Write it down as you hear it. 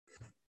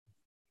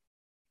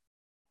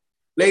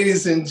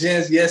Ladies and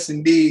gents, yes,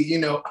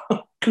 indeed.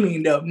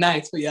 Cleaned up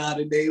nice for y'all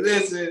today.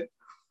 Listen,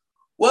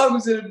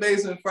 welcome to the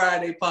Basement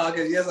Friday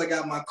podcast. Yes, I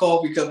got my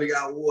coffee cup. I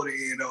got water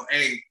in, though.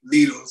 Hey,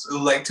 Lidl's. It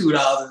was like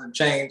 $2 and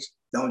change.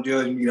 Don't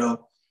judge me,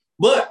 though.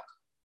 But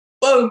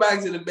welcome back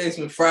to the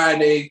Basement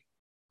Friday,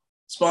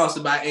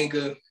 sponsored by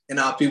Anchor and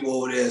our people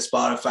over there at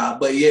Spotify.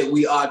 But yet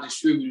we are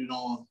distributed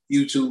on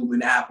YouTube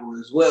and Apple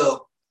as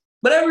well.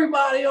 But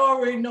everybody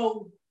already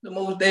know the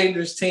most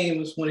dangerous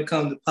team is when it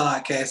comes to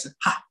podcasting.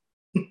 Ha!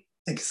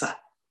 Thank you, sir.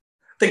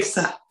 Thank you,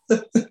 sir.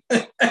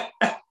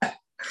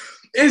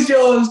 It's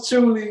yours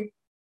truly,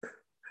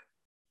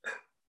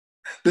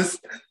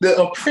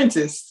 the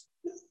apprentice,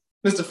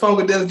 Mr.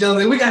 Funkadelic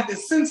Jones. We got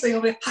this sensei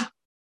over there. Ha!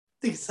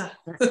 Thank you, sir.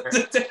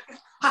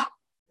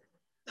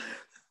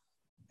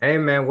 Hey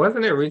man,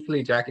 wasn't it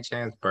recently Jackie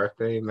Chan's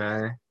birthday,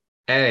 man?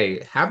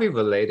 Hey, happy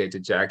belated to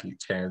Jackie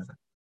Chan.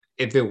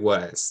 If it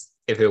was,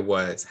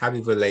 happy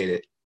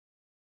belated.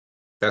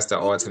 That's the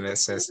ultimate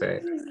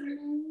sensei.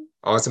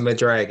 Ultimate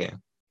Dragon.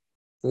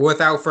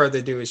 Without further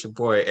ado, it's your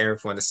boy Aaron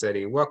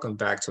Fuenticetti. Welcome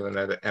back to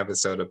another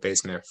episode of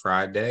Basement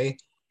Friday.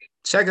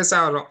 Check us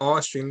out on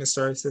all streaming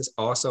services,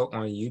 also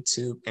on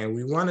YouTube. And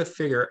we want to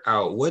figure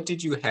out, what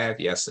did you have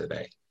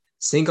yesterday?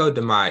 Cinco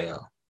de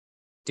Mayo.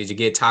 Did you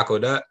get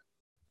tacoed up?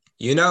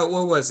 You know,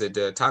 what was it?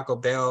 The Taco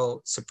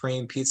Bell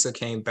Supreme Pizza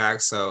came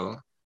back, so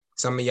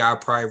some of y'all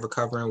probably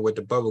recovering with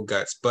the bubble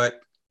guts, but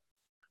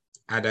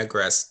I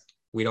digress.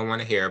 We don't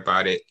want to hear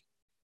about it.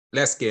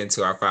 Let's get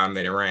into our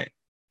 5-minute rant.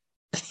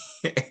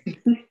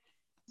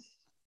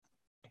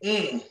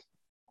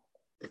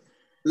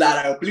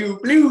 Lot of blue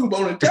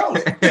on the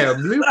toilet.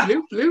 Bloop. Lot of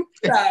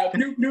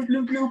blue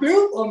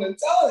on the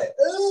toilet.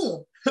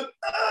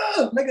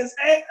 Niggas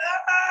say,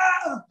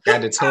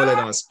 Got the toilet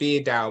on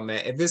speed dial,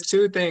 man. If it's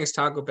two things,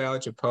 Taco Bell,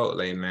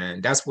 Chipotle, man.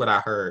 That's what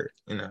I heard,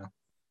 you know.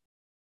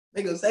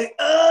 Niggas say,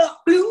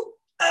 blue.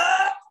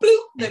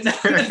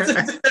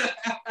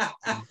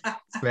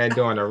 Man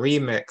doing a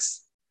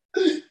remix.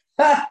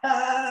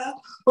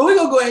 But we're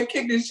going to go ahead and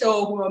kick this show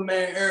off with my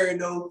man Aaron,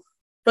 though.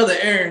 Brother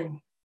Aaron,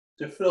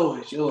 the floor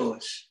is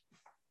yours.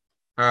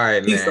 All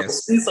right, man.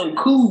 He's so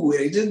cool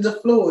with it. Just the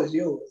floor is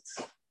yours.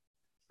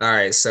 All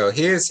right, so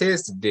here's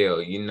the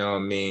deal. You know what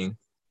I mean?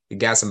 You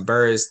got some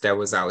birds that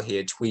was out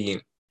here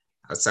tweeting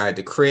outside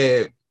the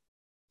crib.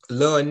 A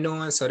little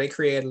annoying, so they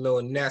created a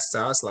little nest.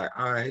 So I was like,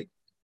 all right,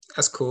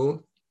 that's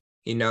cool.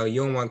 You know,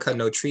 you don't want to cut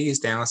no trees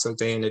down, so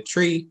they in the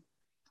tree.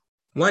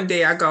 One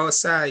day I go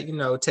outside, you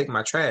know, take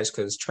my trash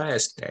because it's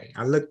trash day.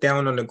 I look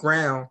down on the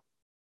ground.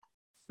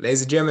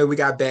 Ladies and gentlemen, we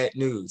got bad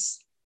news.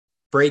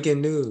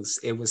 Breaking news.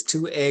 It was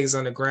 2 eggs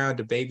on the ground.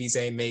 The babies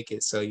ain't make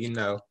it. So, you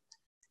know,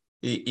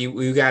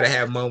 we got to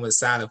have moments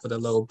silent for the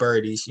little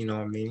birdies. You know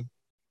what I mean?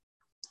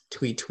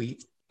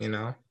 Tweet, you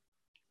know.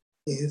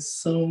 It's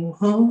so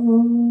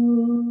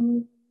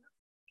hard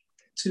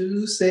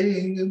to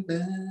say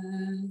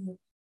goodbye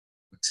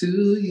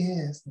to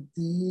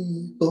yesterday.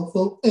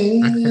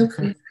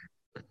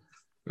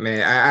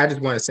 Man, I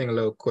just want to sing a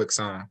little quick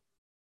song.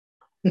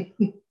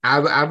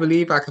 I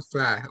believe I can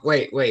fly.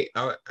 Wait. Wait.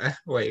 I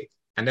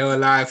know a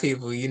lot of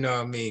people, you know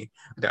what I mean?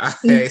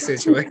 The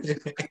situation.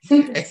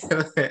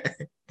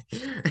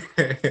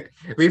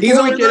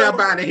 Before we get up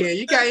out of here,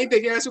 you got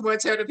anything else you want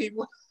to tell the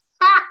people?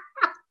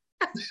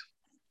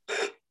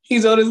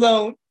 He's on his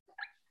own.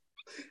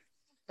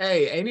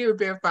 Hey, ain't even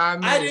been 5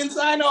 minutes. I didn't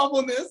sign off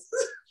on this.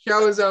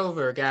 Show is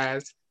over,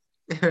 guys.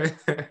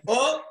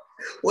 Well,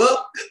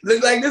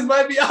 looks like this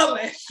might be our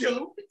last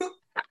show.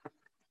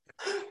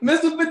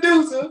 Mr.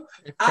 Producer,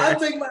 I'll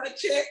take my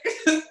check.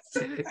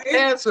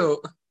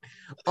 Cancel.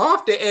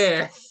 Off the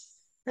air.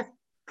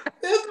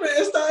 This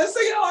man started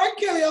singing R.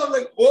 Kelly. I was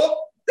like, whoop.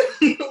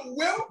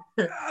 Well.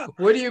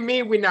 What do you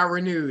mean we're not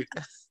renewed?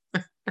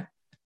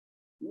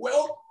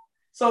 Well,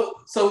 so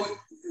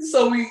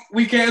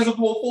we canceled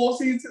for 4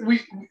 seasons.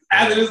 We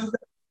after this,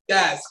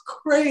 that's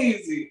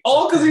crazy.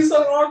 All because he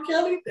sung R.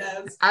 Kelly.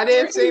 I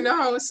didn't sing the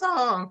whole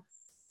song.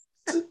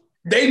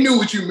 They knew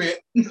what you meant.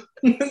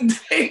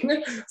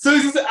 So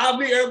he said, "I'll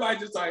be." Everybody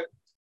just like,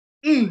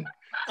 I'm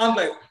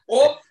like,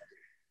 oh.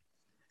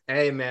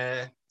 Hey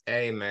man.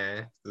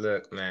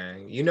 Look,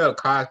 man. You know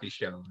Cosby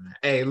Show, man.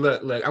 Hey,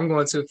 look. I'm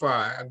going too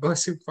far.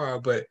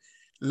 But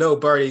little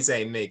birdies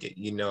ain't make it.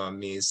 You know what I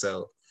mean?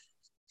 So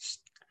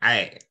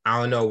I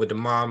don't know what the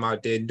mom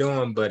out there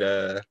doing,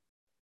 but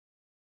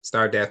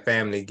start that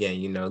family again.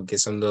 You know, get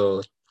some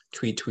little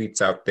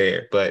tweets out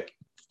there. But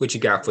what you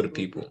got for the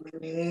people?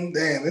 Damn,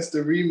 it's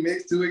the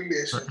remix to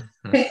Ignition.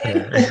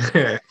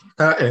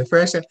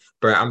 Impression,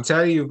 bro. I'm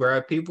telling you,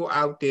 bro. People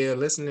out there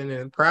listening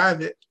in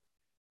private.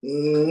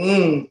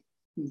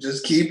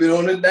 Just keep it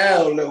on the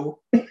down low.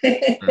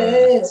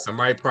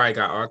 Somebody probably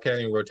got R.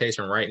 Kelly in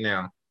rotation right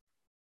now.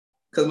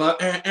 Cause my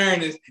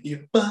Aaron is,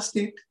 you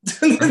busted.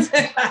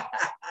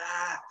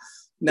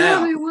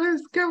 Now,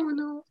 what's going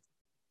on?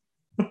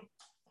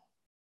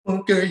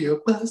 Oh, girl,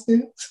 you're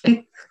busted.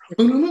 I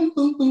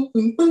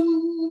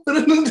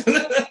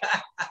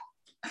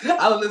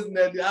was listening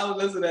to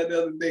that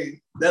the other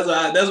day. That's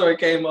where it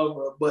came up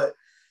from. But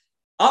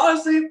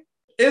honestly,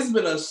 it's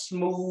been a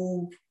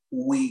smooth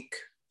week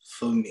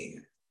for me.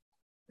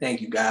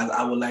 Thank you, guys.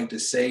 I would like to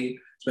say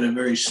it's been a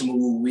very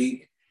smooth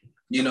week.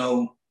 You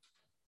know,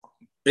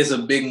 it's a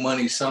big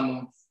money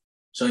summer.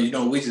 So, you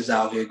know, we just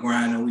out here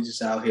grinding. We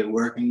just out here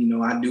working. You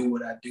know, I do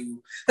what I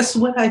do. That's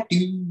what I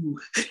do.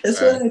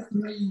 That's what I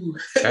do.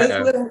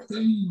 That's what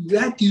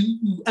I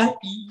do. I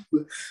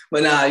do.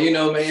 But nah, you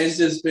know, man, it's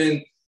just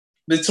been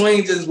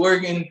between just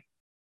working,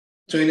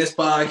 between this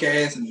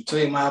podcast and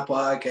between my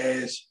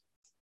podcast.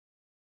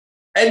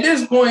 At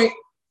this point,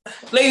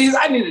 ladies,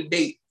 I need a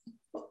date.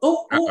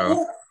 Ooh,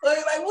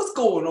 like, what's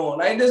going on?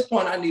 Like, at this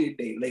point, I need a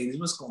date, ladies.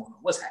 What's going on?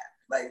 What's happening?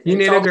 Like, you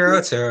need a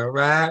girl to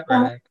ride.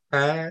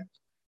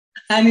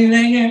 I need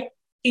a girl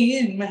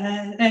in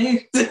my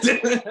life.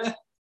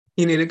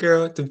 You need a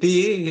girl to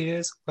be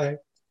his wife.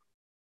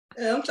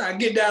 Yeah, I'm trying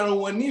to get down on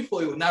one knee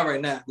for you. Not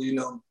right now, you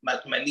know, my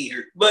knee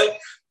hurt. But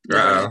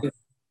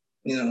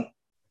you know,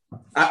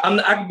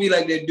 I could be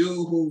like that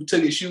dude who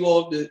took his shoe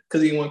off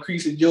because he wanted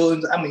crease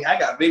Jordans. I mean, I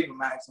got Vapor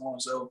Max on,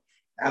 so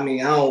I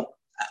mean,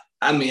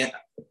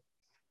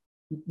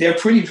 they're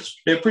pretty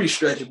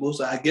stretchable,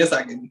 so I guess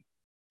I can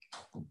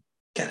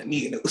kind of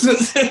need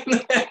those.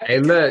 Hey,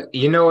 look,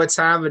 you know what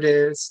time it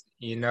is?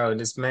 You know,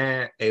 this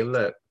man, hey,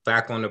 look,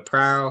 back on the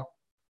prowl.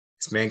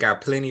 This man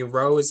got plenty of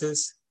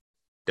roses.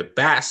 The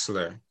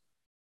Bachelor,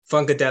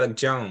 Funkadelic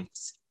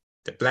Jones,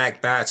 the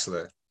Black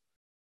Bachelor.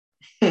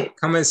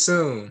 Coming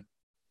soon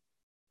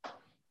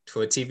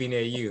to a TV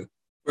near you.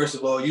 First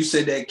of all, you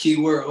said that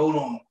keyword. Hold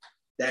on.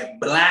 That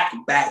Black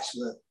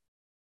Bachelor.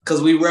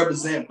 Because we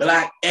represent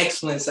Black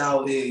excellence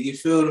out here. You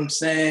feel what I'm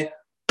saying?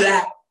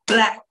 Black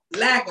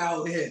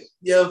out here.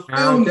 You feel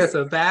I'm me? just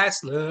a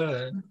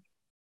bachelor.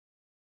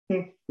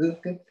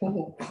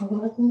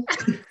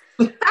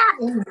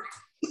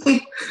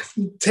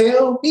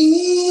 Tell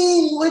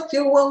me what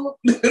you want.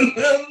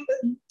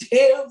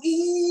 Tell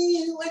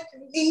me what you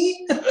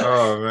need.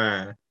 Oh,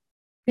 man.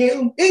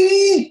 Tell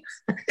me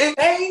it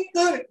ain't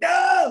good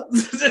enough.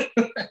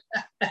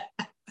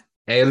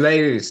 Hey,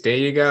 ladies, there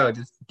you go.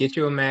 Just get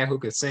you a man who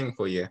can sing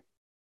for you.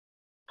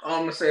 All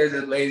I'm gonna say is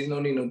that ladies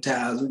don't need no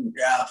towels. We can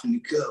drive from the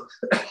cups.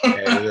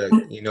 Hey, look,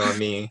 you know what I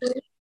mean?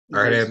 I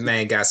heard that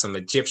man got some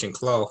Egyptian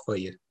cloth for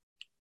you.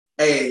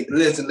 Hey,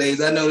 listen,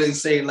 ladies. I know they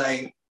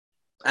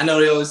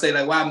always say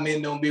like, why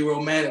men don't be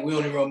romantic. We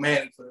only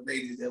romantic for the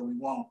ladies that we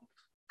want.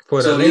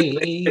 For the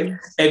ladies.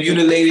 If you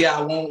the lady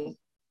I want,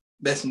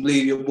 best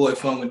believe your boy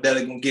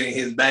Funkadelic gonna get in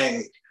his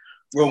bag.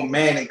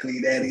 Romantically,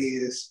 that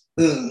is.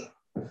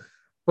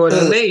 For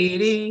the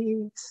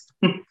ladies.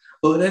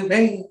 For the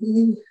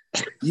ladies.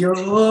 You're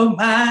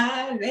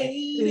my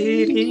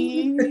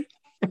lady.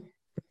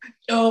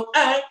 You're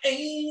my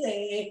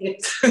lady.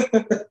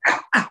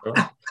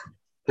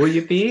 Will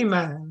you be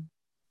mine?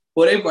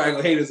 Well, they probably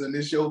gonna hate us on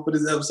this show for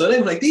this episode. They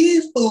be like,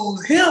 these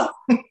fools here.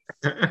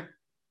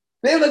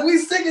 They like, we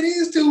sick of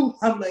these two.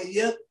 I'm like,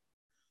 yep.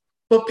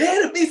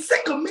 Prepare to be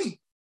sick of me.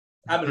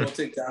 I've been on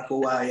TikTok for a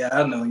while, yeah.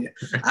 I know, yeah.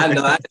 I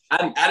know. I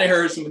done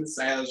heard some of the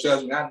sounds,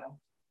 trust me, I know.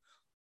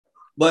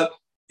 But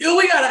yo,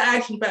 we got an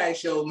action-packed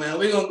show, man.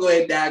 We're gonna go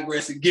ahead and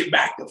digress and get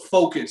back to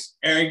focus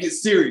and get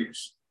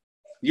serious.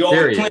 You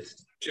always playing on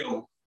this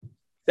show.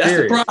 That's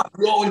the problem.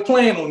 You always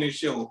playing on this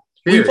show.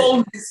 We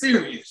supposed to be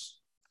serious.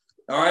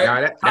 All right.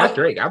 Nah, that's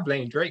Drake. I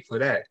blame Drake for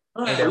that.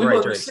 Ain't that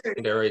right, Drake?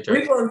 Ain't that right,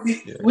 Drake?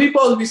 We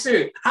supposed to be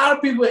serious. How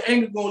are people at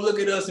Anchor gonna look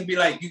at us and be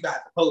like, "You guys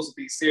supposed to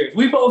be serious"?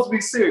 We supposed to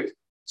be serious.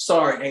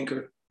 Sorry,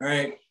 Anchor. All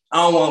right. I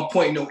don't want to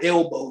point no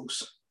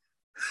elbows.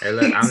 Hey,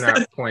 look, I'm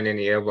not pointing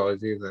any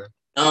elbows either.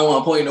 I don't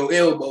want to point no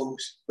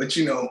elbows, but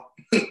you know,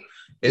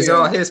 it's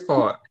all his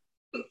fault.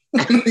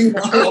 I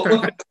don't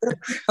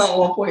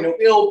want to point no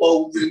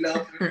elbows or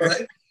nothing.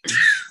 But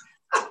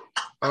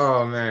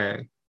oh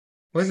man,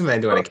 what's the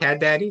man doing? A cat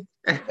daddy?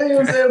 You know what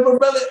I'm saying? But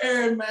brother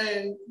Aaron,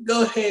 man,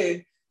 go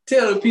ahead.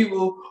 Tell the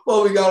people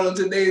what we got on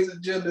today's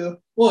agenda.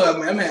 Boy,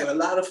 man, I'm having a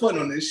lot of fun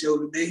on this show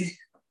today.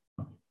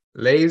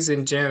 Ladies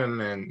and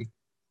gentlemen,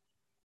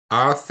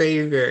 our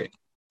favorite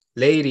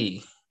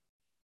lady,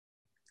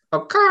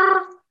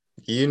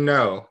 you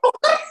know,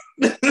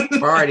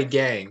 Cardi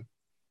gang,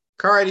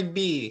 Cardi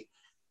B.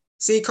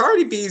 See,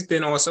 Cardi B's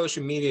been on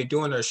social media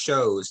doing her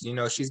shows. You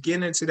know, she's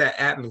getting into that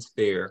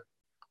atmosphere.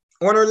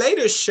 On her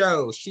latest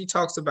show, she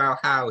talks about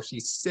how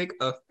she's sick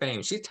of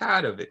fame. She's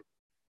tired of it.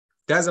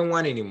 Doesn't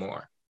want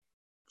anymore.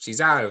 She's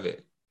out of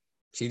it.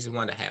 She just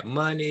wants to have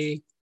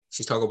money.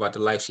 She's talking about the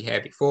life she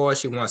had before.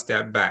 She wants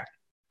that back.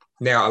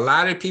 Now, a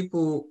lot of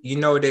people, you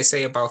know what they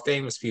say about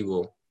famous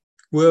people.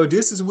 Well,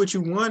 this is what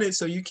you wanted,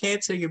 so you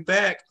can't take it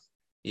back.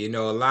 You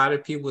know, a lot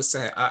of people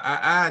say,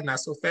 not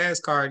so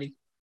fast, Cardi.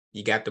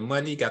 You got the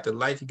money, you got the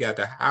life, you got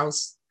the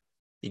house,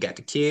 you got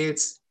the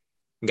kids,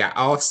 you got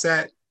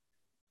Offset.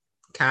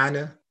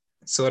 Kinda,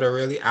 sort of,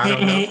 really. I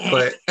don't know,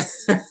 but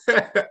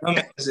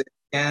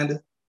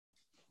kinda.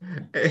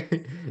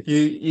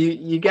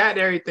 You got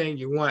everything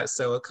you want,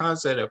 so it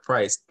comes at a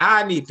price.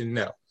 I need to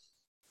know.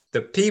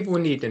 The people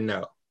need to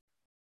know.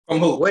 From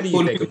who? What do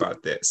you think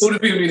about this? Who do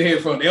people need to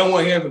hear from? They don't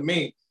want to hear from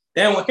me.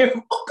 They don't want to hear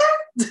from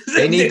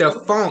They need the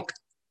funk.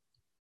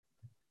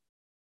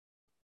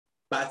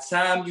 By the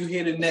time you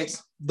hear the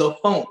next, the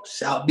funk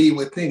shall be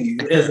within you.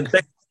 Listen,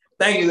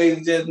 thank you, ladies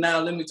and gentlemen. Now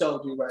let me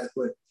talk to you right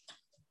quick.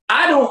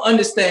 I don't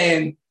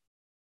understand.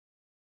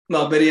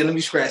 No, but yeah, let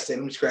me scratch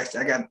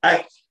that.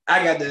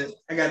 I got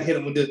to hit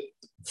him with this.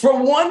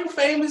 From one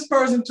famous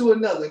person to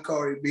another,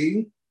 Cardi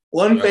B.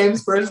 One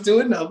famous person to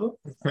another.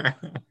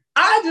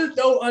 I just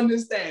don't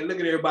understand. Look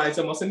at everybody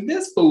talking about saying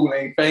this fool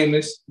ain't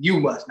famous. You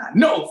must not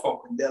know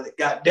Funkadelic.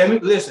 God damn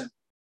it. Listen.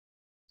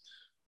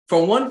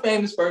 From one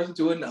famous person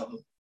to another.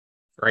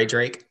 Right,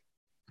 Drake?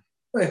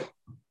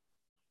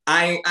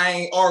 I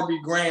ain't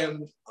RB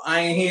Graham. I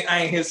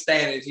ain't his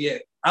status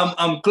yet.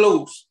 I'm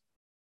close.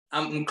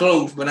 I'm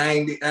close, but I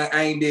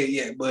ain't there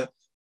yet. But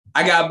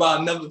I got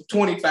about another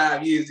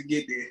 25 years to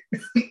get there.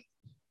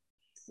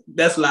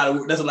 That's a lot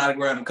of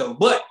ground to cover.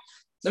 But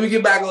let me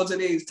get back on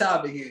today's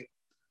topic here.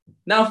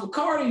 Now, for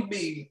Cardi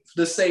B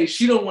to say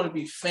she don't want to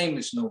be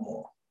famous no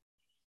more,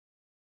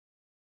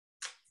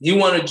 you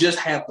want to just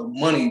have the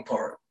money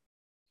part.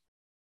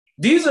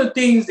 These are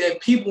things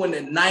that people in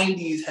the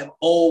 90s have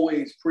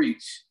always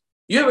preached.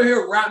 You ever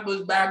hear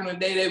rappers back in the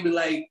day, they be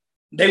like,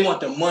 they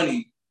want the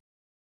money,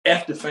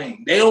 F the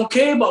fame. They don't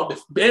care about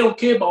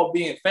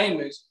being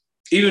famous,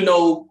 even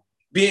though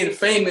being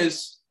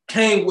famous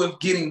came with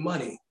getting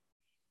money,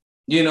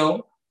 you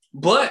know?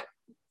 But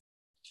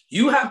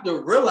you have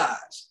to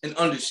realize and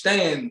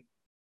understand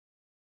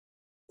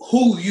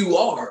who you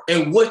are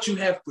and what you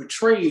have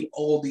portrayed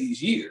all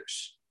these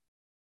years.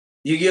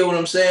 You get what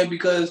I'm saying?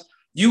 Because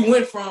you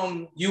went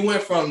from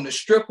the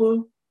stripper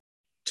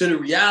to the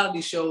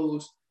reality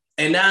shows,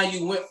 and now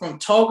you went from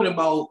talking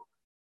about,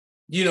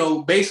 you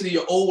know, basically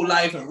your old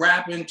life and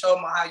rapping,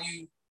 talking about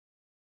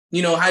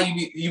how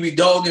you be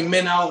dogging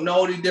men out and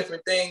all these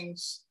different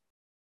things.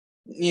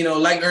 You know,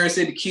 like Ern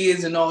said, the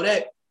kids and all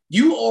that.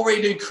 You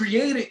already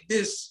created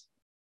this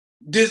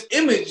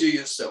image of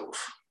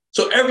yourself.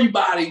 So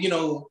everybody, you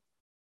know,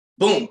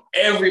 boom,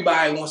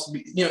 everybody wants to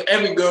be, you know,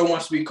 every girl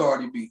wants to be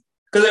Cardi B.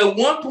 Because at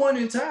one point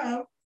in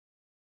time,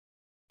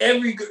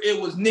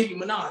 it was Nicki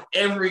Minaj.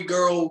 Every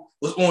girl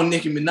was on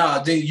Nicki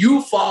Minaj. Then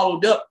you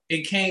followed up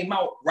and came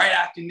out right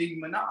after Nicki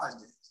Minaj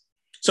did.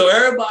 So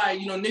everybody,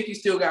 you know, Nicki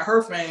still got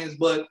her fans,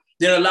 but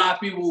then a lot of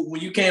people, when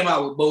you came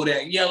out with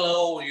Bodak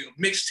Yellow and your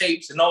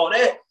mixtapes and all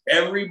that,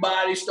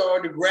 everybody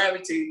started to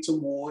gravitate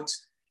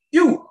towards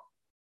you.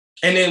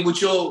 And then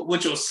with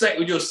your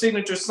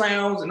signature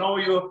sounds and all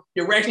your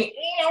wrecking,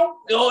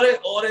 all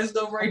that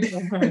stuff right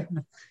there.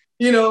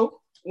 You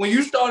know, when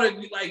you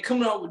started like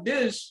coming out with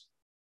this,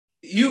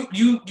 you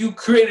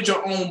created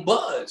your own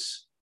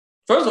buzz.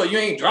 First of all, you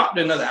ain't dropped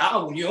another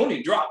album. You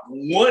only dropped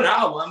one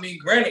album. I mean,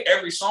 granted,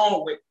 every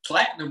song with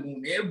platinum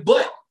on there,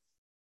 but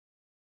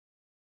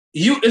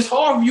it's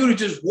hard for you to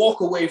just walk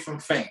away from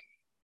fame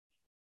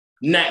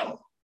now.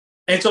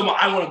 And so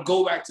I want to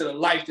go back to the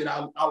life that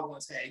I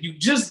once had. You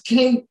just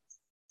can't.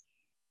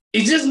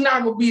 It's just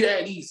not gonna be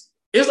that easy.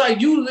 It's like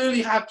you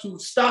literally have to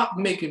stop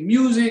making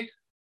music.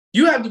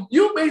 You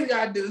basically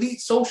gotta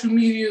delete social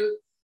media,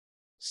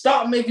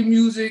 stop making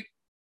music,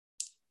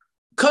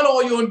 cut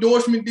all your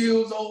endorsement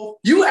deals off.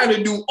 You have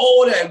to do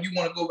all that if you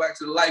want to go back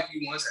to the life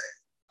you once had.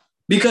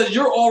 Because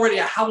you're already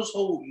a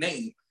household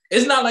name.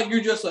 It's not like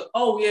you're just like,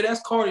 oh yeah, that's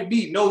Cardi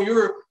B. No,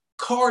 you're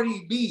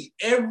Cardi B.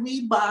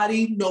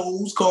 Everybody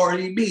knows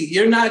Cardi B.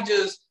 You're not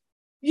just,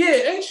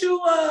 yeah, ain't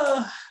you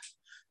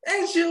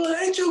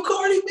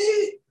Cardi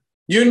B?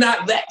 You're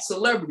not that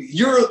celebrity.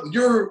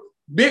 You're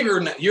bigger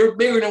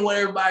than what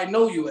everybody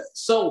know you as.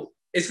 So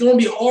it's gonna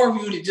be hard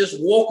for you to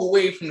just walk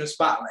away from the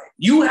spotlight.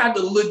 You have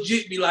to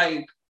legit be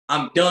like,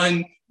 I'm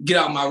done, get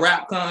out my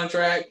rap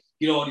contract,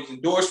 get all these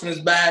endorsements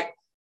back.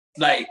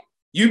 Like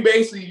you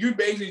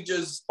basically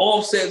just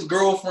Offset's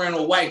girlfriend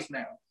or wife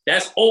now.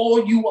 That's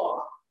all you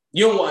are.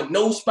 You don't want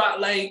no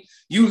spotlight.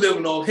 You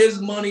living off his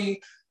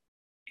money.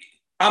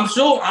 I'm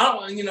sure,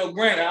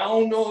 granted, I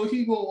don't know if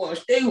he's gonna want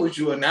to stay with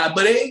you or not,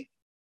 but hey,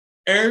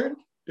 Aaron,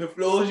 the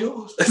floor is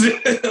yours.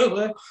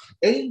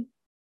 Hey,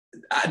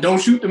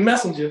 don't shoot the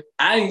messenger.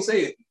 I ain't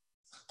say it.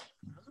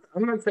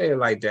 I'm gonna say it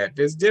like that.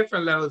 There's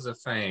different levels of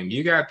fame.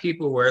 You got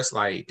people where it's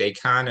like they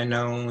kind of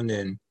known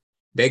and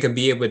they can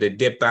be able to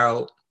dip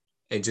out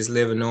and just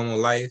live a normal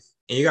life.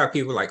 And you got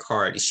people like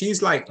Cardi.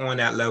 She's like on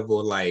that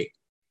level, like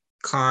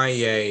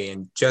Kanye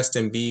and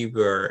Justin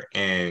Bieber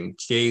and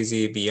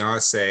Jay-Z,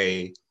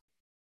 Beyonce,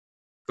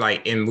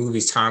 like in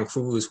movies, Tom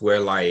Cruise, where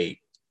like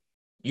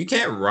you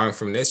can't run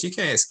from this, you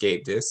can't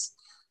escape this.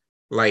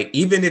 Like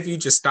even if you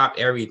just stop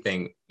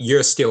everything,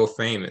 you're still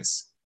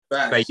famous.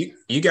 Right. Like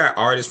you got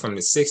artists from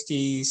the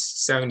 60s,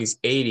 70s,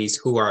 80s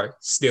who are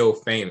still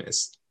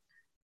famous.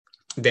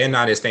 They're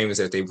not as famous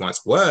as they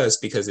once was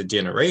because of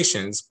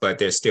generations, but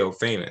they're still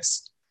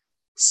famous.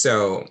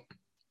 So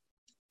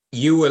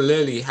you will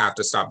literally have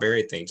to stop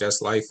everything.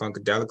 Just like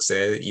Funkadelic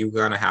said, you're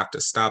gonna have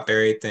to stop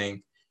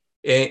everything.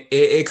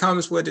 It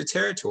comes with the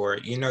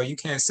territory. You know, you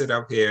can't sit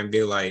up here and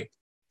be like,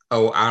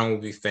 oh, I don't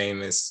want to be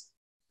famous.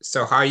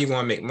 So how are you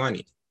gonna make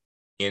money?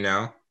 You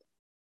know,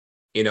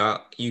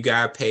 you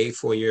gotta pay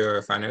for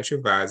your financial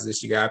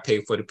advisors, you gotta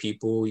pay for the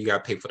people, you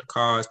gotta pay for the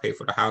cars, pay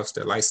for the house,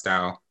 the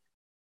lifestyle.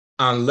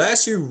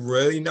 unless you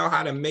really know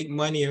how to make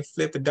money and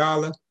flip a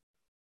dollar,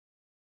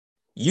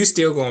 you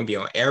still gonna be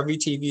on every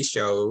TV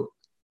show,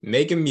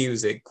 making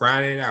music,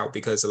 grinding it out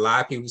because a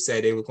lot of people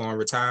said they were gonna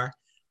retire.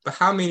 But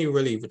how many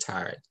really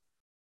retired?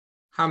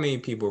 How many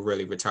people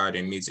really retired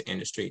in the music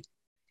industry?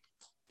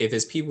 If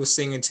it's people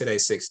singing to their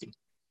 60.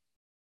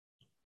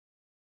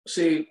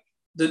 See,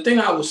 the thing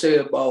I would say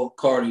about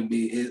Cardi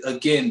B is,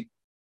 again,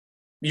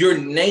 your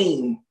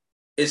name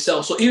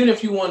itself. So even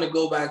if you want to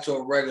go back to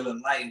a regular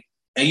life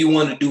and you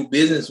want to do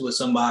business with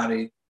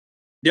somebody,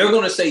 they're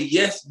going to say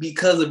yes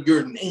because of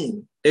your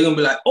name. They're going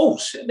to be like, oh,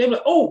 shit. They're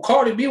like, oh,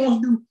 Cardi B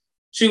wants to do.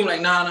 She's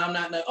like, nah, I'm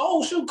not. Like,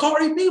 oh, shoot,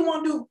 Cardi B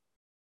want to do.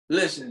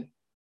 Listen,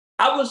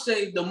 I would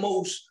say the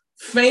most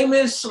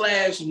famous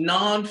 /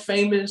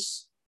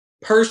 non-famous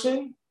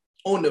person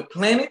on the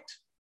planet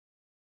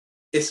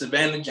is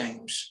Savannah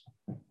James.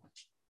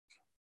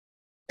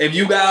 If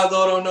you guys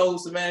all don't know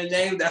Savannah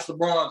James, that's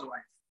LeBron's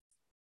wife.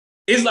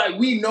 It's like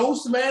we know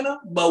Savannah,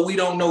 but we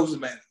don't know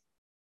Savannah.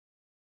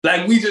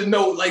 Like we just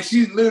know, like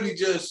she's literally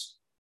just,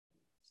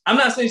 I'm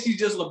not saying she's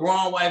just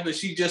LeBron's wife, but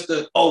she just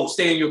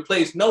stay in your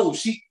place. No,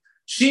 she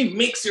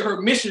makes it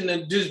her mission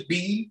to just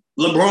be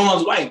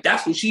LeBron's wife.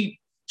 That's what she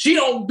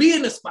don't be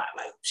in the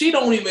spotlight. She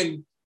don't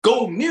even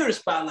go near the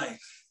spotlight.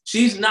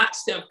 She's not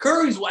Steph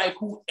Curry's wife,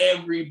 who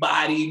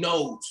everybody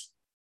knows.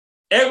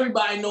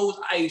 Everybody knows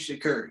Ayesha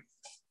Curry.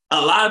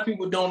 A lot of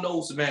people don't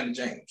know Savannah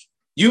James.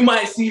 You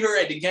might see her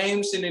at the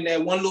game sitting in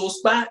that one little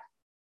spot.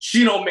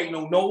 She don't make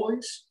no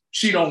noise.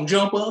 She don't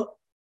jump up.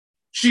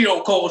 She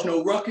don't cause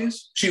no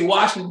ruckus. She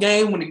watched the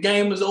game when the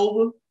game is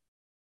over.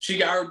 She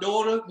got her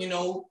daughter,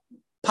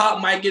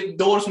 Pop might get the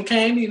daughter some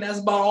candy, and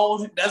that's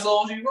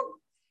all she wrote.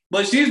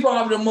 But she's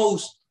probably the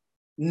most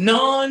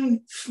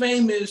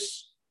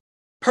non-famous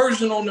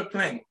person on the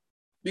planet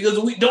because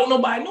we don't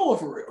nobody know her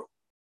for real.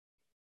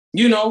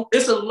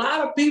 It's a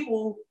lot of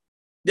people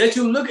that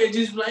you look at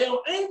just like,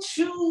 oh, ain't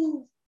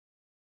you?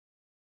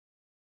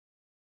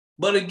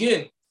 But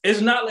again,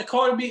 it's not like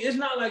Cardi B. It's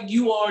not like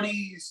you are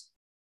these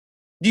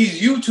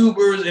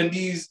YouTubers and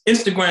these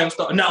Instagram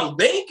stars. Now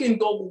they can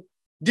go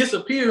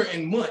disappear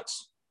in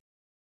months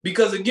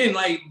because again,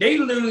 like they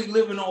literally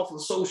living off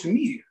of social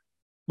media.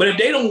 But if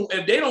they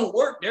don't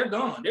work, they're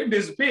gone. They're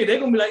disappeared. They're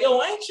gonna be like,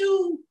 yo, ain't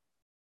you?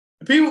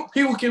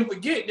 People can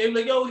forget. They're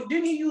like, yo,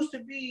 didn't he used to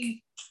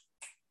be?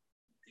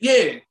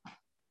 Yeah.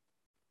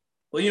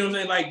 Well, you know what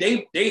I'm saying?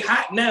 Like they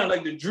hot now,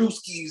 like the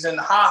Drewskis and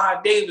the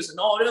Ha Davis and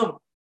all them.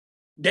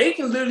 They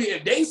can literally,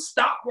 if they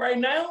stop right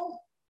now,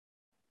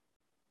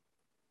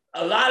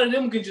 a lot of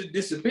them can just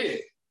disappear.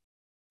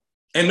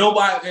 And a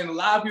lot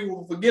of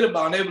people will forget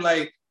about it. They be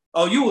like,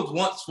 oh, you was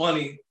once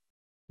funny.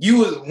 You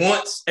was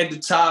once at the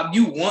top.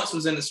 You once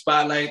was in the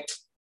spotlight.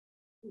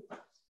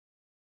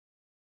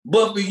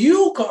 But for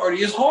you,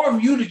 Cardi, it's hard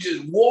for you to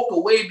just walk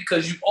away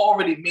because you've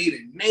already made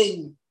a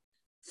name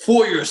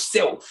for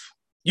yourself.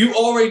 You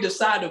already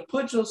decided to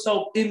put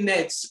yourself in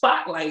that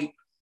spotlight,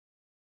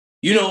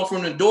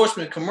 from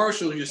endorsement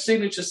commercials, your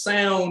signature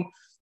sound,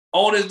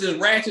 all this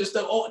ratchet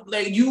stuff.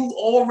 Like you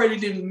already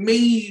done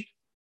made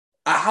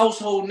a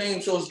household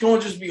name. So it's going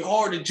to just be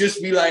hard to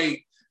just be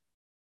like,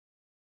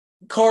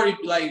 Cardi,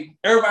 like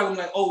everybody was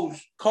like, oh,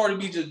 Cardi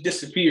B just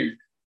disappeared.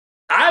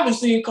 I haven't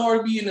seen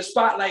Cardi B in the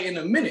spotlight in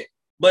a minute,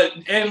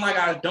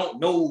 I don't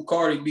know who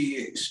Cardi B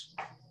is.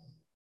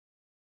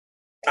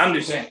 I'm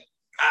just saying.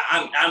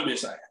 I'm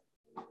just saying.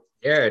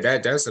 Yeah,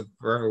 that's a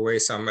perfect way to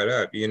sum it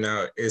up.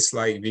 It's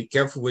like, be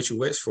careful what you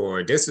wish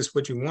for. This is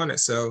what you wanted,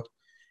 so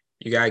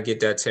you gotta get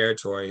that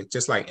territory.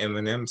 Just like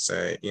Eminem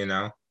said,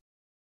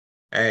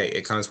 hey,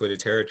 it comes with the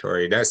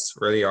territory. That's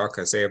really all I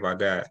can say about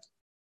that.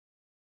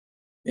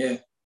 Yeah,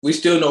 we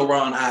still know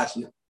Ron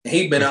Isley.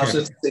 He's been out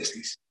since the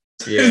 60s.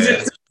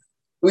 Yeah.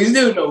 We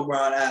still know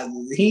Ron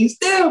Isley. He's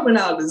still been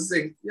out since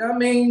the 60s. I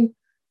mean,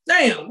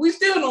 damn, we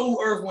still know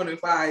who Earth, Wind, and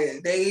Fire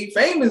is. They ain't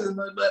famous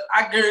enough, but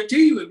I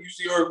guarantee you, if you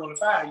see Earth, Wind, and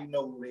Fire, you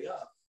know who they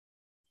are.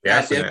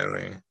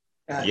 Definitely.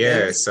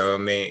 Yeah, so I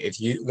mean, if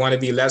you want to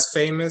be less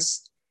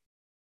famous,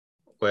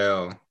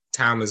 well,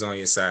 time is on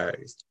your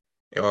side.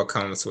 It all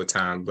comes with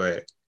time,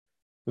 but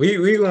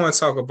we want to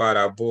talk about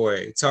our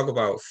boy, talk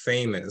about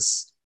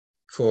famous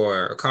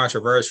for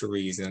controversial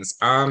reasons.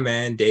 Our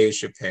man, Dave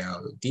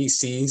Chappelle,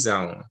 DC's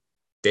own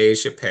Dave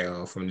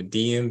Chappelle from the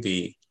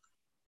DMV.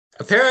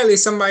 Apparently,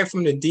 somebody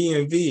from the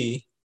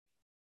DMV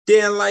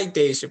didn't like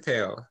Dave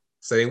Chappelle.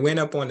 So they went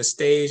up on the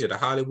stage at the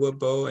Hollywood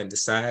Bowl and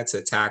decided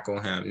to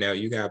tackle him. Now,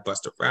 you got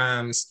Busta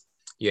Rhymes,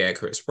 you had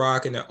Chris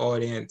Rock in the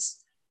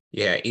audience,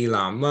 you had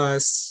Elon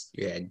Musk,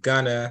 you had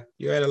Gunna,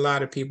 you had a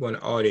lot of people in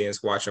the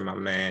audience watching my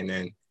man.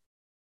 And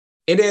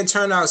it didn't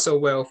turn out so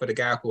well for the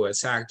guy who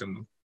attacked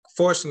him.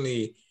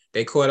 Fortunately,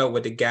 they caught up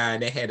with the guy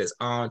and they had his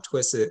arm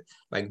twisted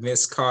like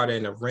Vince Carter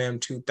in the Rim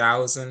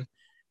 2000.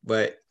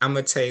 But I'm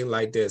going to tell you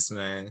like this,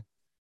 man.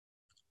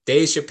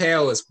 Dave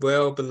Chappelle is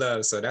well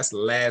beloved, so that's the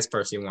last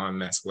person you want to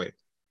mess with.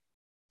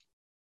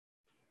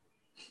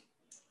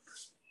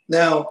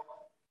 Now,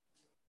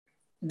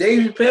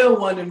 Dave Chappelle,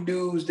 one of them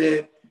dudes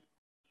that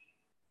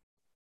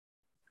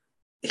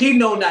he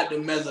know not to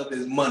mess up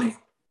his money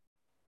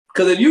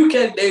Because if you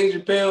catch Dave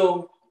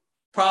Chappelle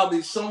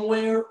probably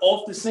somewhere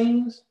off the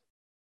scenes,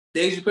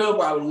 Dave Chappelle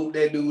probably whooped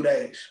that dude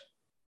ass.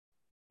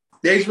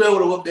 Dave Chappelle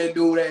would have whooped that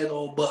dude ass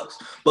on bucks.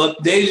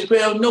 But Dave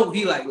Chappelle, no,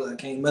 he like, look,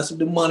 can't mess with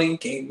the money,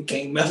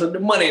 can't mess with the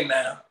money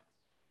now.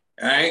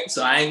 All right,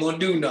 so I ain't gonna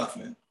do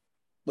nothing.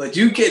 But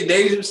you can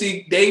Dave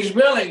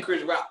Chappelle ain't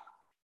Chris Rock.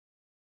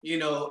 You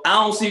know, I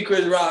don't see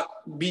Chris Rock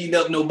beating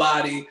up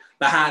nobody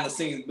behind the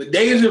scenes. But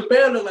Dave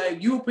Chappelle,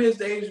 like, you piss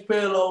Dave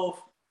Chappelle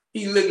off,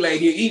 he looked like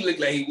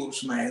he whooped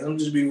some ass. I'm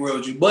just being real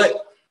with you.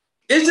 But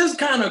it's just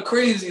kind of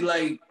crazy,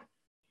 like,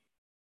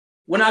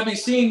 when I be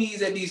seeing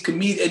these at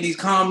these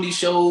comedy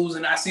shows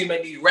and I see them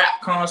at these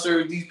rap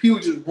concerts, these people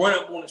just run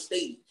up on the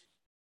stage.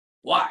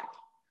 Why?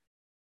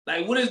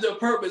 Like, what is the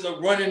purpose of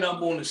running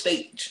up on the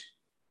stage?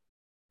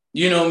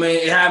 You know what I mean?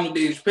 It happened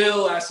to Dave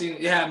Chappelle. I seen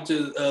it happen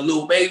to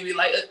Lil Baby.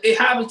 Like, it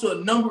happens to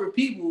a number of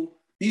people.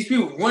 These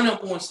people run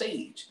up on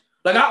stage.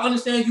 Like, I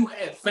understand you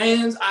have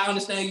fans. I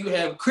understand you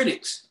have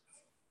critics.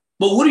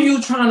 But what are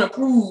you trying to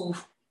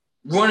prove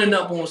running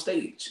up on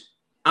stage?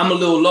 I'm a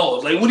little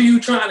lost. Like, what are you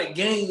trying to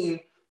gain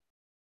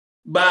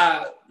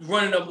by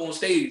running up on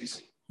stage?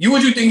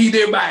 What you think he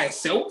did by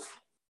himself?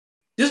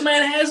 This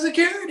man has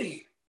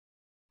security.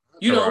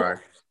 You know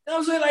what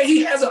I'm saying? Like,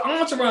 he has an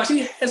entourage.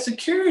 He has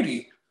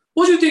security.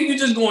 What you think you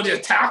just going to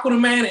just tackle the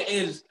man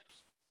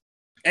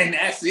and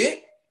that's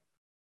it?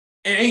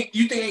 And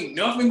you think ain't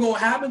nothing going to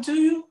happen to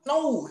you?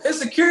 No, his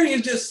security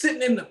is just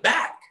sitting in the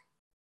back.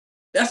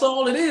 That's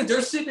all it is.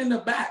 They're sitting in the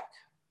back.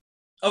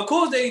 Of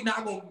course, they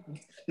not going to.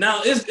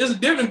 Now, it's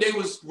different. They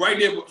was right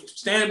there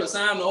standing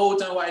beside him the whole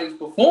time while he was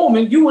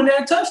performing. You wouldn't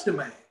have touched the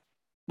man.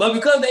 But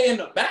because they in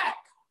the back,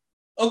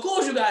 of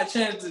course you got a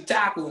chance to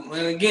tackle him.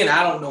 And again,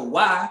 I don't know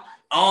why.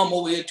 Arm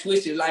over here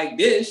twisted like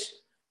this.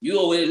 You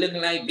over here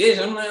looking like this.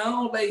 I'm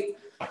like,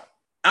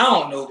 I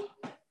don't know.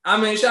 I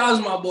mean, shout out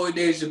to my boy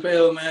Dave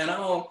Chappelle, man.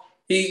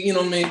 He, you know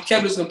what I mean,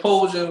 kept his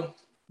composure.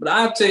 But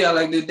I'll tell y'all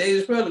like this,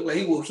 Dave Chappelle look like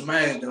he whooped some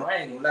ass, though. I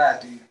ain't gonna lie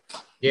to you.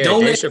 Yeah,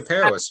 Dave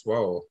Chappelle is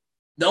swole.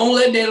 Don't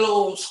let that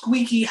little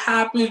squeaky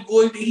hopping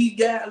voice that he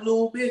got a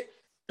little bit,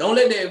 don't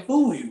let that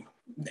fool you.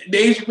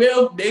 Dave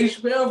Chappelle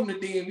from the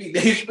DMV.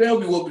 Dave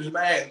Chappelle be whooping some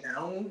ass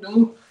now.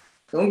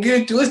 Don't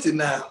get it twisted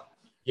now.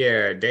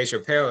 Yeah, Dave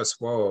Chappelle is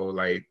swole.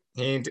 Like,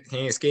 he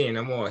ain't skiing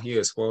no more. He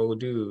a swole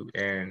dude.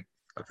 And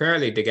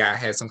apparently the guy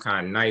had some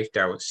kind of knife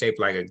that was shaped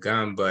like a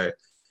gun, but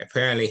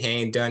apparently he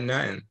ain't done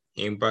nothing.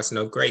 He ain't busting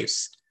no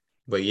grapes.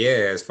 But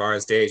yeah, as far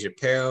as Dave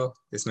Chappelle,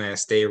 this man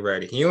stay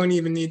ready. He don't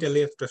even need to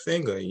lift a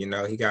finger. You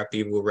know, he got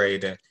people ready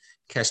to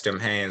catch them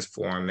hands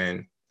for him.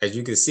 And as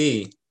you can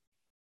see,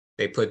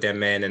 they put that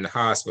man in the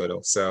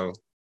hospital. So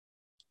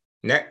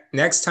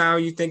next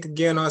time you think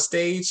again on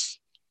stage,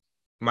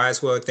 might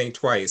as well think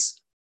twice.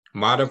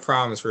 Modern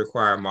problems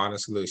require modern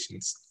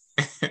solutions.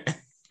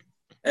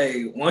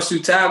 Hey, once you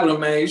tackle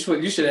him, man, you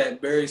should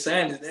have Barry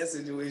Sanders in that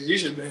situation. You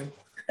should have been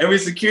every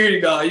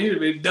security guard. You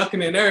should have been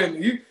ducking and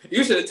everything.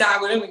 You should have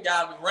tackled him and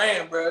got him and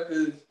ran, bro.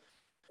 Because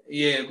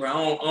yeah,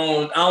 bro,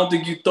 I don't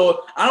think you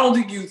thought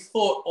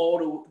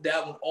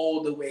that one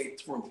all the way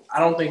through. I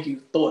don't think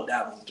you thought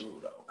that one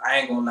through though. I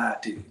ain't gonna lie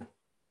to you.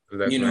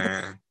 Look,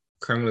 man,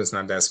 criminals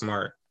not that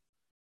smart.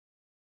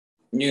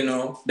 You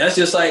know, that's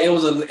just like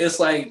it's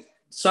like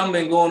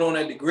something going on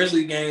at the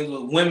Grizzly games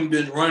with women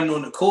been running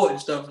on the court and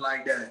stuff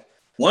like that.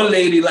 One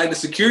lady, like the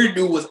security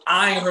dude, was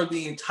eyeing her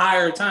the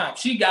entire time.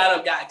 She got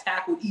up, got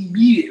tackled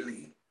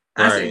immediately.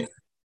 Right.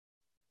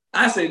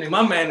 I said,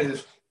 my man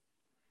is.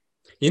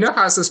 You know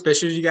how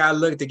suspicious you gotta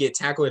look to get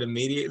tackled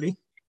immediately?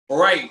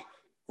 Right.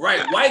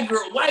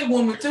 White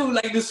woman too.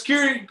 Like the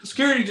security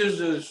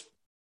just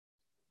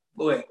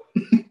go ahead.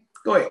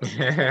 Go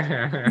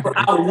ahead.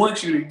 I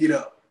want you to get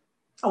up.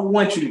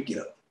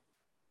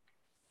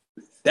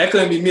 That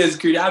couldn't be me as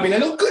security. I mean, I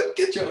don't couldn't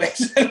get your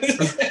ass.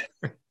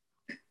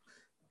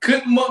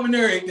 Couldn't up and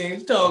everything.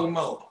 He's talking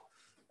about.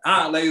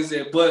 Like I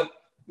said, but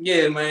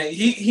yeah, man,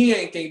 he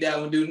ain't think that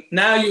one, dude.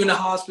 Now you in the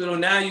hospital.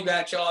 Now you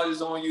got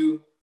charges on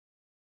you.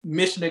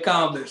 Mission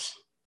accomplished.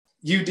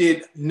 You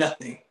did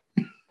nothing.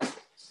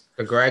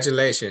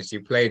 Congratulations,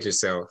 you played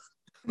yourself.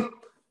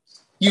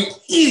 You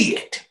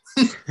idiot.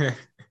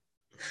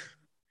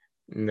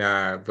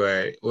 Nah,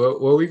 but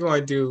what we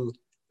gonna do?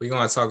 We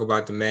gonna talk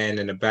about the man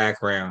in the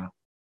background.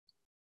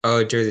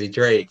 Oh, Jersey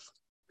Drake.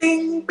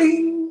 Bing,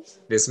 bing.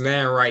 This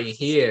man right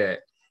here.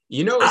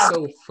 You know, it's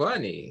so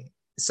funny.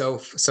 So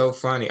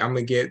funny. I'm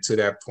gonna get to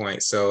that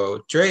point.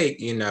 So Drake,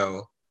 you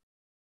know,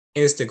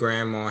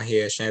 Instagram on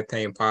here,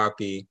 Champagne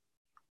Poppy,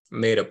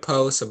 made a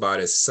post about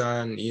his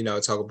son, you know,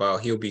 talk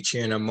about he'll be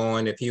cheering him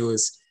on if he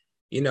was,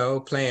 you know,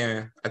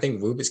 playing, I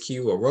think Rubik's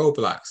Cube or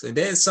Roblox. And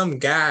then some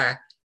guy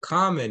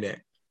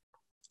commented,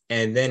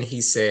 and then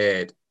he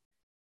said,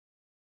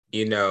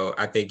 you know,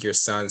 I think your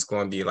son's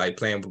going to be like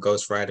playing with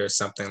Ghost Rider or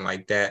something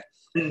like that.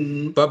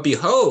 Mm-hmm. But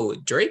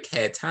behold, Drake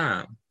had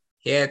time.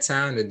 He had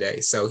time today.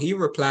 So he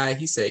replied,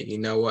 he said, you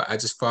know what? I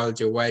just followed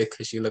your wife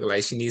because she looked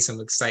like she needs some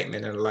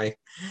excitement in her life.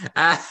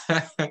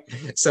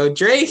 So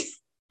Drake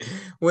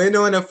went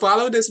on to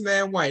follow this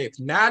man's wife.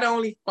 Not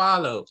only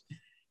follow,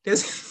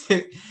 This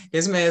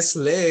this man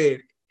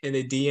slid in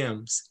the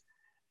DMs.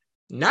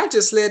 Not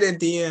just slid in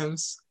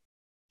DMs,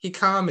 he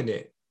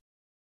commented,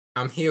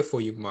 "I'm here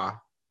for you, Ma."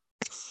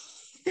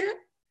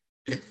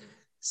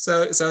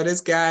 So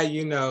this guy,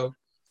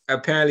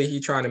 apparently he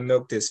trying to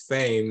milk this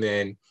fame,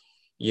 and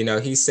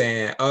he's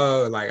saying,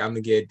 "Oh, like I'm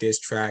gonna get a diss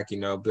track,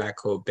 Black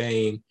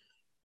Cobain."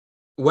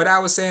 What I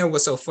was saying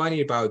was so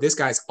funny about this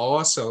guy's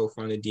also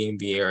from the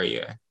DMV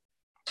area.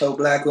 So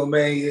Black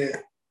Cobain,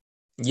 yeah.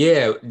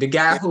 Yeah, the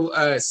guy who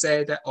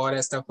said that all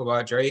that stuff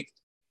about Drake,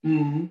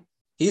 mm-hmm.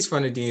 He's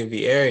from the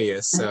DMV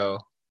area, so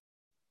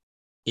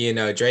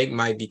Drake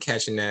might be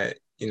catching that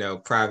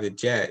private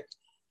jet.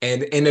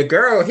 And the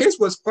girl, here's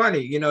what's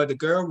funny, the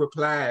girl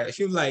replied,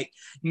 she was like,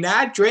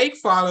 "Not Drake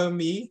following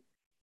me,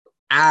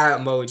 eye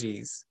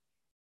emojis."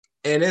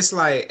 And it's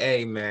like,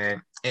 hey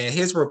man, and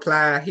his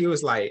reply, he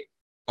was like,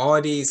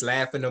 all these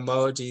laughing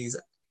emojis,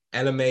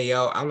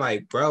 LMAO. I'm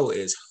like, bro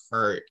is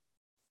hurt.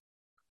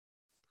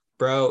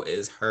 Bro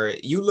is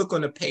hurt. You look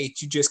on the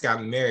page, you just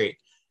got married.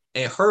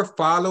 And her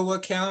follower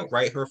count,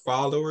 right? Her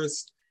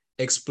followers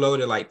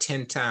exploded like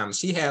 10 times.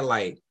 She had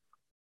like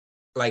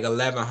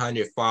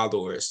 1,100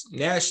 followers.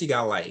 Now she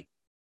got like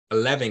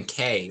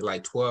 11K,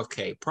 like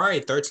 12K,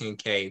 probably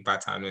 13K by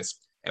the time this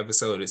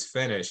episode is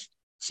finished.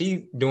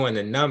 She doing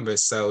the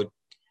numbers. So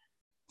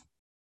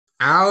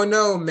I don't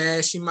know,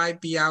 man. She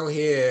might be out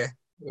here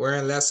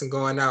wearing less and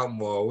going out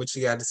more. What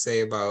you got to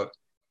say about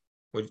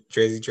with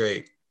Drizzy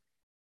Drake?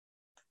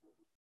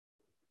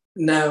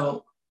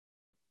 Now,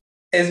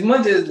 as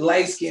much as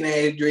light-skinned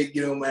ass Drake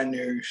get on my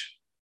nerves,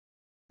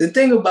 the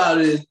thing about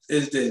it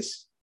is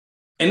this,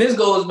 and this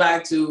goes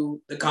back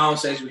to the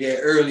conversation we had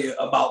earlier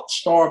about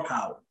star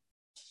power.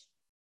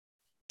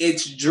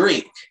 It's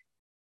Drake.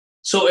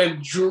 So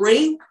if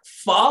Drake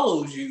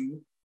follows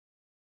you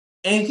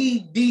and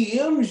he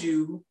DMs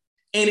you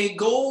and it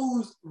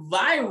goes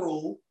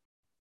viral,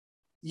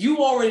 you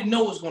already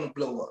know it's going to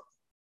blow up.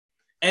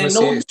 And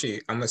I'm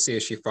gonna see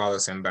if she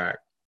follows him back.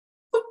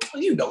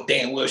 You know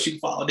damn well she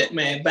followed that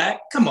man back.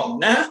 Come on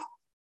now.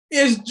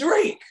 It's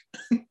Drake.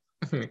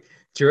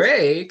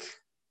 Drake?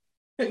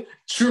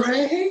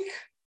 Drake?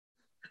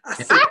 I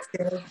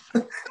said,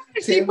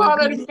 she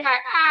followed him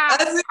back.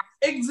 I said,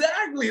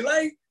 exactly.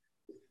 Like,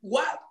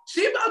 what?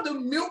 She about to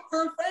milk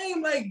her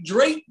fame like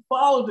Drake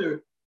followed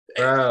her.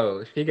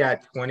 Bro, she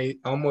got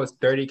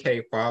almost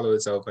 30K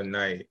followers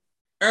overnight.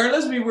 Aaron,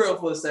 let's be real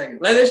for a second.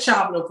 Let's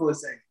chop it up for a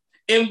second.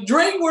 If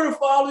Drake were to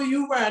follow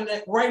you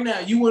right now,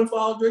 you wouldn't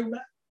follow Drake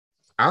back?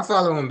 I'll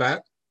follow him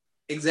back.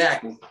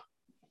 Exactly.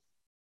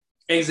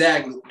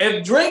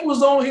 If Drake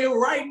was on here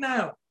right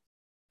now,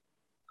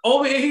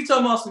 over here, he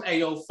talking about some, hey,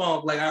 yo,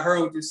 Funk, like I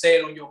heard what you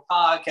said on your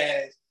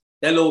podcast,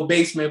 that little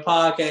basement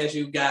podcast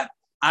you got.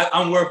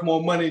 I'm worth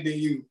more money than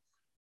you.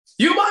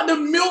 You about to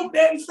milk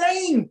that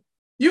fame.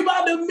 You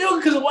about to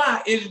milk because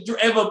why? If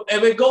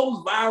it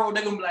goes viral,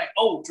 they're going to be like,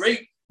 oh,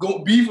 Drake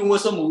going beefing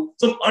with some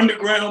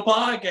underground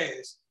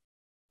podcast.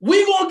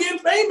 We going to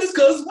get famous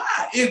because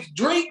why? It's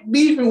Drake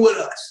beefing with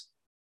us.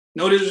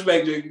 No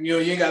disrespect, Drake. You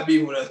ain't got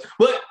beef with us.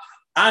 But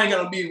I ain't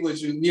got no beef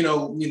with you.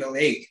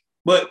 Hey.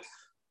 But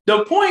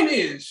the point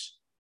is,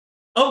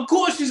 of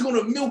course she's going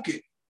to milk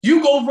it.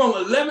 You go from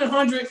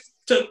 1,100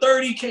 to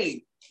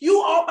 30K. You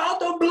are about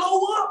to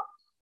blow up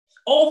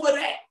over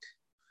that.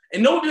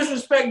 And no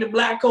disrespect to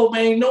Black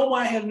Cobain.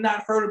 Nobody has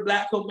not heard of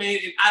Black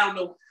Cobain in I don't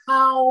know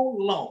how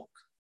long.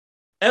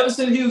 Ever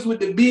since he was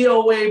with the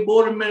BOA,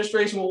 Board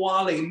Administration with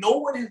Wale, no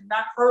one has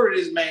not heard of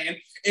this man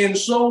in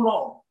so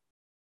long.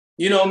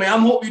 You know, man, I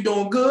hope you're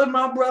doing good,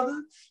 my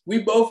brother. We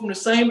both from the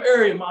same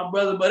area, my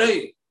brother. But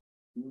hey,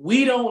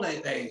 we don't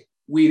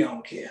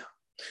care.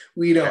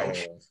 We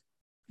don't.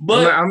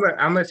 But I'm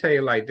gonna tell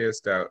you like this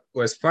though.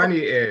 What's funny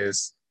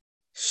is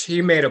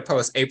she made a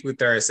post April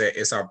 3rd, said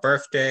it's our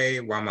birthday.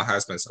 Why my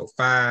husband's so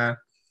fine.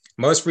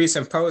 Most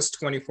recent post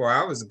 24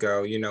 hours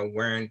ago,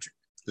 wearing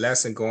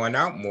less and going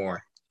out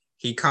more.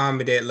 He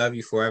commented, "Love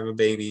you forever,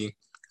 baby."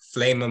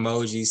 Flame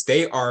emojis.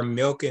 They are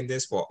milking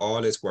this for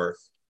all it's worth.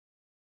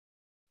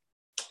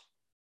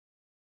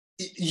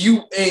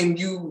 You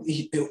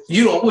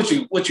don't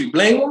what you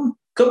blame them?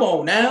 Come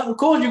on now. Of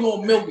course you're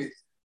gonna milk it.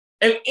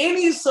 If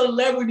any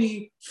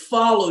celebrity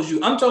follows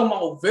you, I'm talking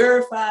about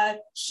verified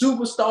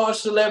superstar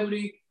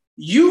celebrity,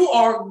 you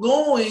are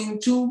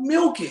going to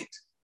milk it.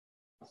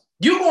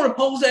 You're going to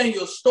post that in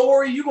your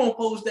story. You're going to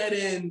put that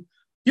in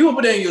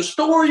your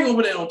story. You're going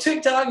to put that on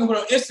TikTok. You're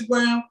going to put it on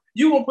Instagram.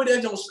 You're going to put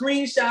that on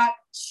screenshot,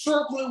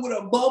 circle it with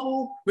a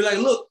bubble. Be like,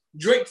 look,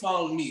 Drake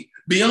followed me.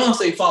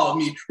 Beyonce followed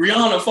me.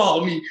 Rihanna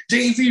followed me.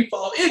 Jay-Z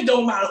followed me. It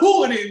don't matter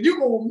who it is. You're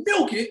going to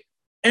milk it.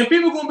 And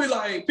people going to be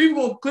like, people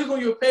going to click on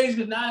your page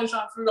because now they're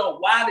trying to figure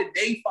out why did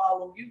they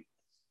follow you.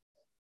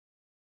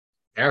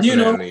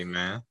 Definitely,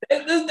 man.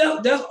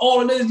 That's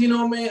all it is,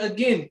 man.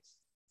 Again,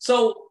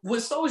 so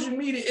with social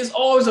media, it's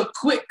always a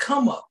quick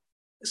come up.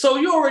 So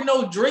you already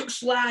know Drake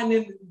sliding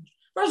in.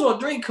 First of all,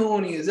 Drake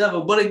corny as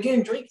ever. But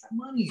again, Drake got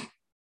money.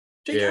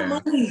 Got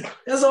money.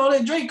 That's all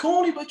that. Drake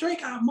corny, but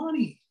Drake got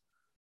money.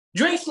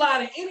 Drake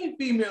sliding any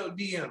female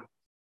DM.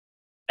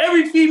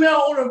 Every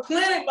female on the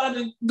planet about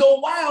to go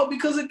wild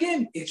because,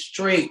 again, it's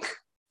Drake.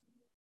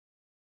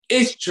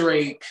 It's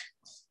Drake.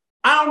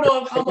 I don't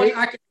know how much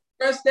I can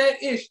express that.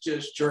 It's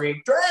just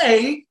Drake.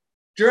 Drake.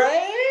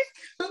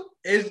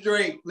 It's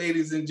Drake,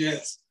 ladies and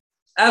gents.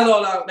 That's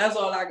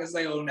all I can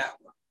say on that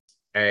one.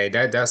 Hey,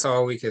 that's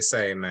all we can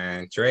say,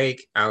 man.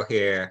 Drake out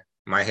here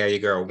might have your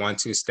girl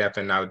 1-2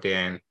 stepping out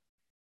there in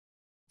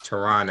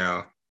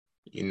Toronto.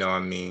 You know what I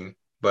mean?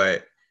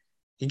 But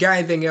you got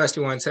anything else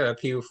you want to tell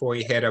people before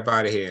you head up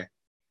out of here?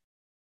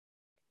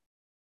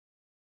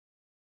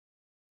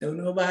 Don't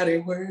nobody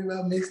worry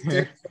about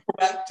Mr.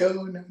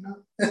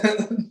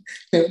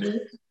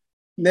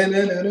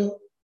 No.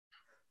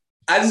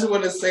 I just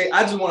want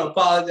to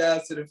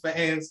apologize to the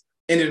fans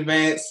in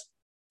advance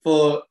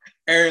for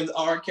Aaron's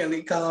R.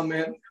 Kelly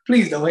comment.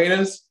 Please don't hate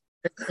us.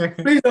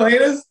 Please don't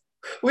hate us.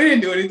 We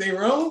didn't do anything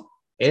wrong.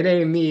 It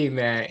ain't me,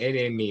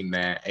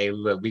 man. Hey,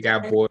 look, we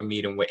got board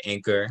meeting with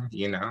Anchor,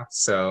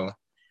 so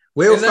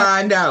we'll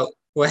find out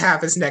what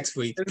happens next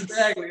week.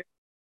 Exactly.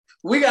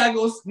 We gotta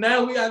go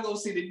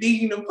see the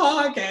Dean of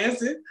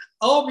podcasting,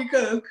 all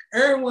because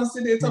Aaron wants to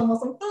sit there talking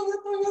about some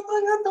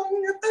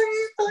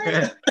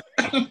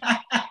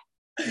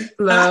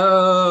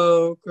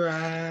slow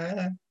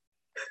cry.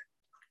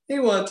 He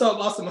want to talk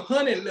about some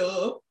honey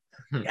love.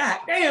 God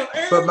damn,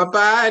 Aaron. But my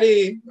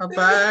body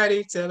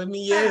telling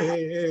me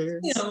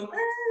yes. Damn,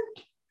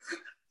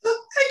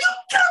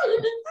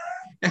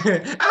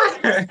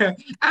 Aaron.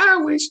 I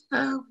wish.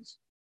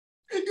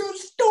 You're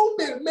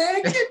stupid,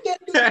 man. Get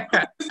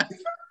that.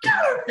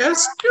 You're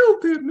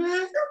stupid,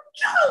 man.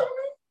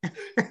 Aaron,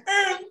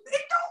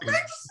 it don't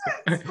make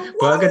sense.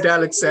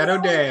 Bugadelic,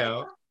 settle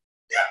down.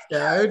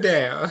 Settle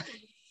down.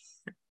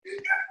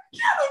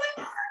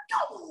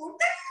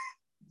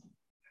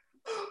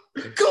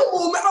 Come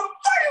on, man. I'm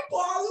fighting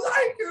for I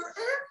like you,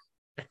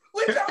 Aaron.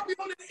 We got me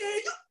on the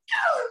edge. You're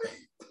killing me.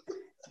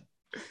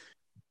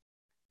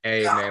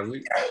 Hey, man,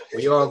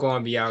 we all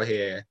gonna be out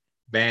here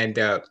band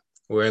up.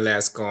 We're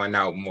less going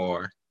out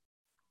more.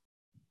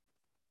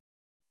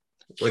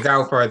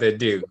 Without further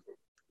ado,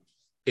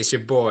 it's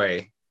your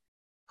boy,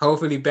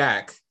 hopefully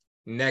back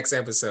next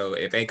episode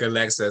if Anchor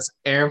lets us,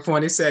 Aaron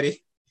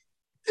Fornicetti.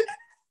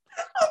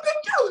 I'm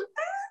killing,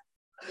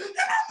 man. And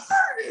I'm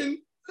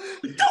hurting.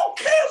 Don't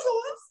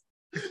cancel us.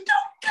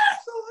 Don't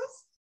cancel us.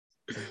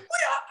 We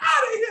are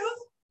out of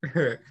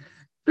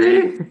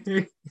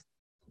here.